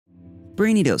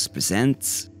BRAINY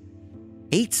presents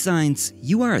 8 signs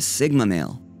you are a Sigma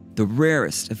male, the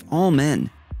rarest of all men.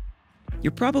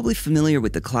 You're probably familiar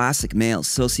with the classic male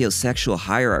sociosexual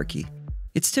hierarchy.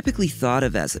 It's typically thought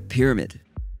of as a pyramid.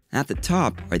 At the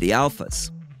top are the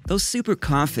alphas, those super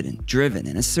confident, driven,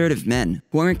 and assertive men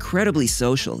who are incredibly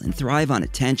social and thrive on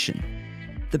attention.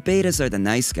 The betas are the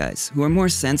nice guys who are more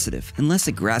sensitive and less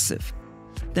aggressive.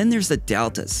 Then there's the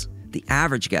deltas, the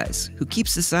average guys who keep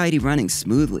society running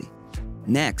smoothly.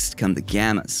 Next come the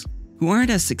gammas, who aren't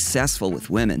as successful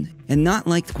with women and not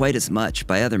liked quite as much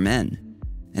by other men.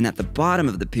 And at the bottom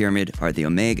of the pyramid are the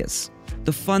omegas,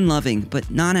 the fun-loving but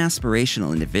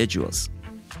non-aspirational individuals.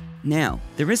 Now,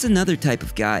 there is another type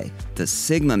of guy, the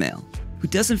Sigma male, who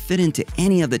doesn't fit into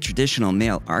any of the traditional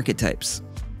male archetypes.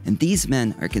 And these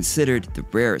men are considered the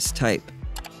rarest type.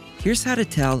 Here's how to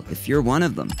tell if you're one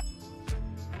of them.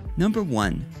 Number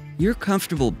 1. You're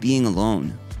comfortable being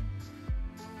alone.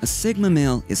 A Sigma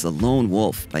male is a lone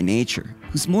wolf by nature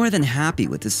who's more than happy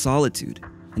with his solitude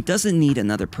and doesn't need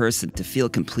another person to feel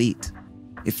complete.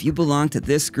 If you belong to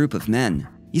this group of men,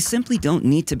 you simply don't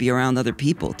need to be around other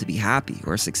people to be happy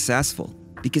or successful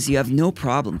because you have no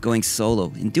problem going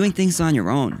solo and doing things on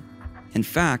your own. In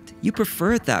fact, you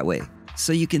prefer it that way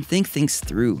so you can think things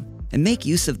through and make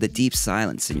use of the deep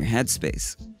silence in your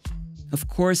headspace. Of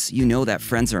course, you know that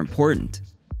friends are important,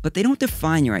 but they don't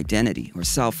define your identity or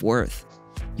self-worth.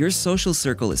 Your social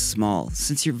circle is small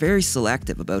since you're very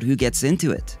selective about who gets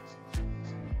into it.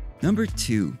 Number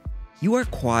 2. You are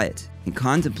quiet and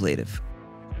contemplative.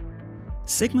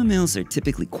 Sigma males are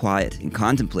typically quiet and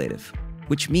contemplative,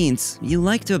 which means you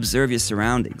like to observe your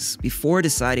surroundings before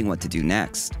deciding what to do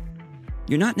next.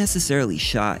 You're not necessarily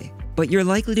shy, but you're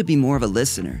likely to be more of a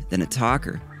listener than a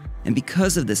talker, and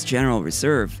because of this general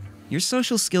reserve, your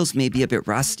social skills may be a bit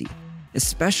rusty,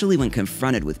 especially when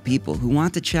confronted with people who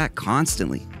want to chat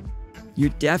constantly. You're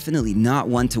definitely not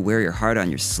one to wear your heart on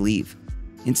your sleeve.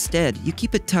 Instead, you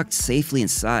keep it tucked safely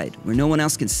inside where no one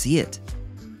else can see it.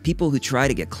 People who try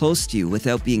to get close to you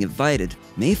without being invited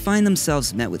may find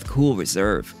themselves met with cool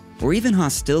reserve or even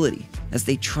hostility as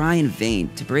they try in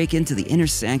vain to break into the inner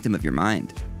sanctum of your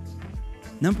mind.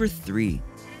 Number 3.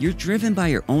 You're driven by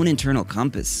your own internal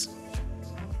compass.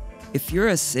 If you're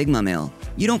a Sigma male,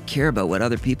 you don't care about what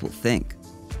other people think.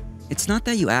 It's not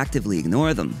that you actively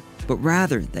ignore them, but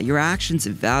rather that your actions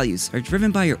and values are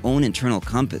driven by your own internal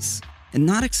compass and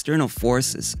not external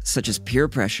forces such as peer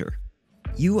pressure.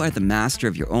 You are the master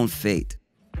of your own fate.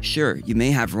 Sure, you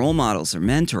may have role models or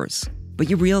mentors, but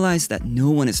you realize that no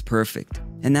one is perfect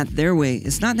and that their way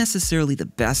is not necessarily the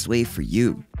best way for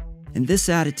you. And this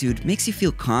attitude makes you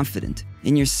feel confident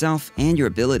in yourself and your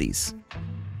abilities.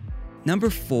 Number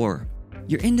 4.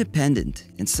 You're independent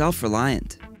and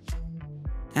self-reliant.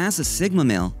 As a Sigma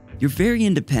male, you're very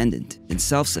independent and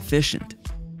self-sufficient.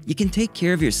 You can take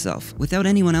care of yourself without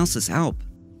anyone else's help.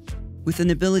 With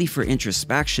an ability for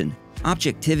introspection,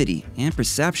 objectivity, and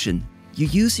perception, you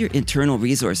use your internal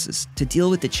resources to deal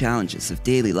with the challenges of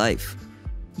daily life.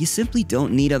 You simply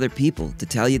don't need other people to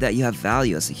tell you that you have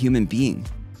value as a human being,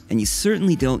 and you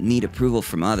certainly don't need approval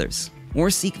from others or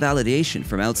seek validation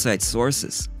from outside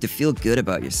sources to feel good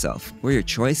about yourself or your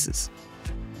choices.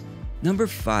 Number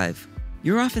 5.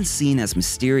 You're often seen as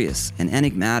mysterious and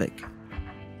enigmatic.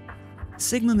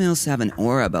 Sigma males have an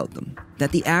aura about them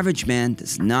that the average man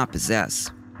does not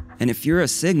possess. And if you're a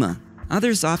Sigma,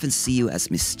 others often see you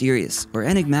as mysterious or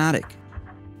enigmatic.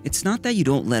 It's not that you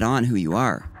don't let on who you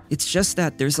are, it's just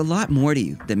that there's a lot more to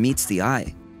you than meets the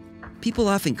eye. People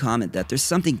often comment that there's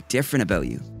something different about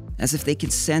you, as if they can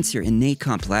sense your innate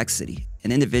complexity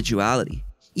and individuality,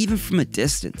 even from a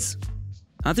distance.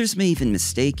 Others may even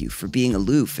mistake you for being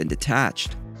aloof and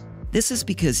detached. This is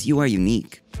because you are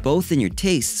unique, both in your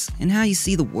tastes and how you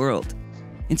see the world.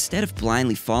 Instead of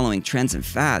blindly following trends and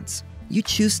fads, you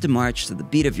choose to march to the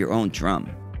beat of your own drum.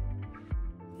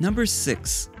 Number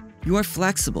 6. You are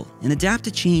flexible and adapt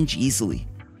to change easily.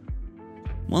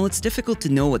 While it's difficult to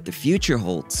know what the future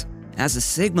holds, as a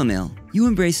Sigma male, you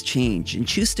embrace change and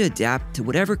choose to adapt to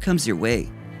whatever comes your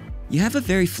way. You have a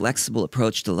very flexible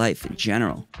approach to life in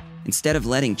general. Instead of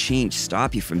letting change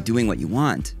stop you from doing what you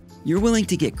want, you're willing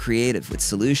to get creative with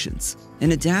solutions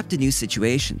and adapt to new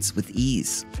situations with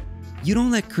ease. You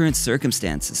don't let current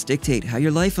circumstances dictate how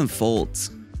your life unfolds.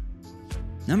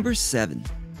 Number 7.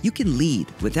 You can lead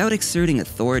without exerting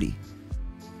authority.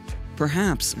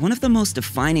 Perhaps one of the most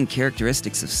defining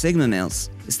characteristics of Sigma males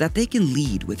is that they can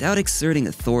lead without exerting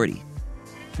authority.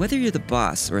 Whether you're the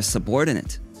boss or a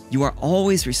subordinate, you are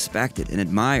always respected and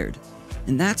admired.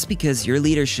 And that's because your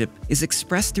leadership is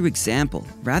expressed through example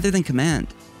rather than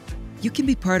command. You can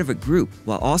be part of a group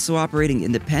while also operating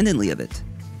independently of it.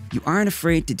 You aren't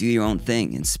afraid to do your own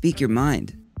thing and speak your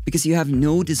mind because you have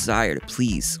no desire to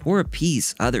please or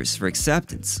appease others for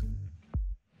acceptance.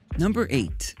 Number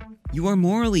 8. You are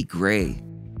morally gray.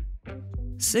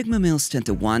 Sigma males tend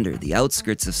to wander the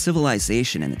outskirts of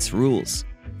civilization and its rules,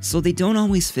 so they don't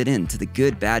always fit into the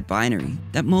good-bad binary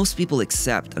that most people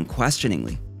accept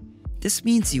unquestioningly. This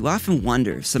means you often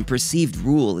wonder if some perceived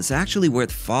rule is actually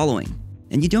worth following,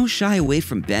 and you don't shy away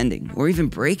from bending or even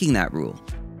breaking that rule.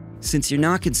 Since you're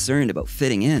not concerned about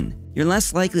fitting in, you're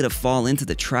less likely to fall into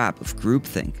the trap of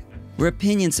groupthink, where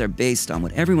opinions are based on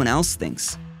what everyone else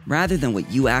thinks, rather than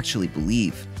what you actually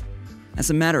believe. As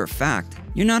a matter of fact,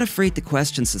 you're not afraid to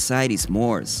question society's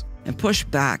mores and push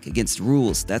back against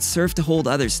rules that serve to hold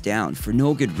others down for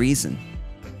no good reason.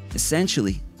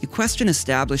 Essentially, you question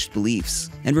established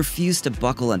beliefs and refuse to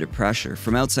buckle under pressure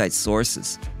from outside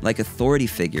sources, like authority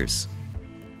figures.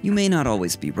 You may not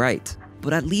always be right,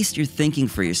 but at least you're thinking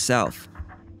for yourself.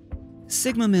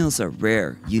 Sigma males are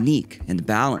rare, unique, and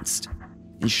balanced.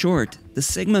 In short, the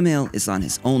Sigma male is on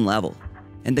his own level,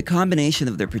 and the combination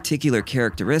of their particular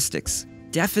characteristics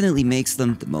definitely makes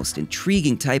them the most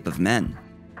intriguing type of men.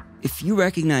 If you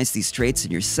recognize these traits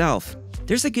in yourself,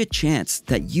 there's a good chance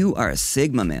that you are a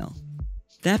Sigma male.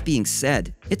 That being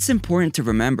said, it's important to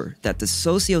remember that the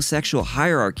sociosexual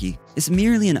hierarchy is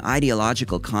merely an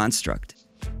ideological construct.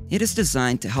 It is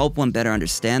designed to help one better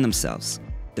understand themselves,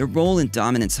 their role in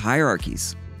dominance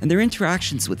hierarchies, and their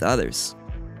interactions with others.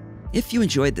 If you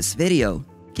enjoyed this video,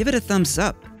 give it a thumbs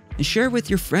up and share it with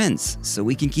your friends so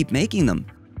we can keep making them.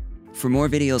 For more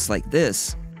videos like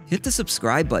this, hit the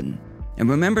subscribe button and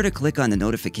remember to click on the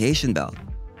notification bell.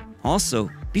 Also,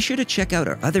 be sure to check out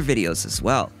our other videos as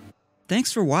well.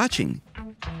 Thanks for watching.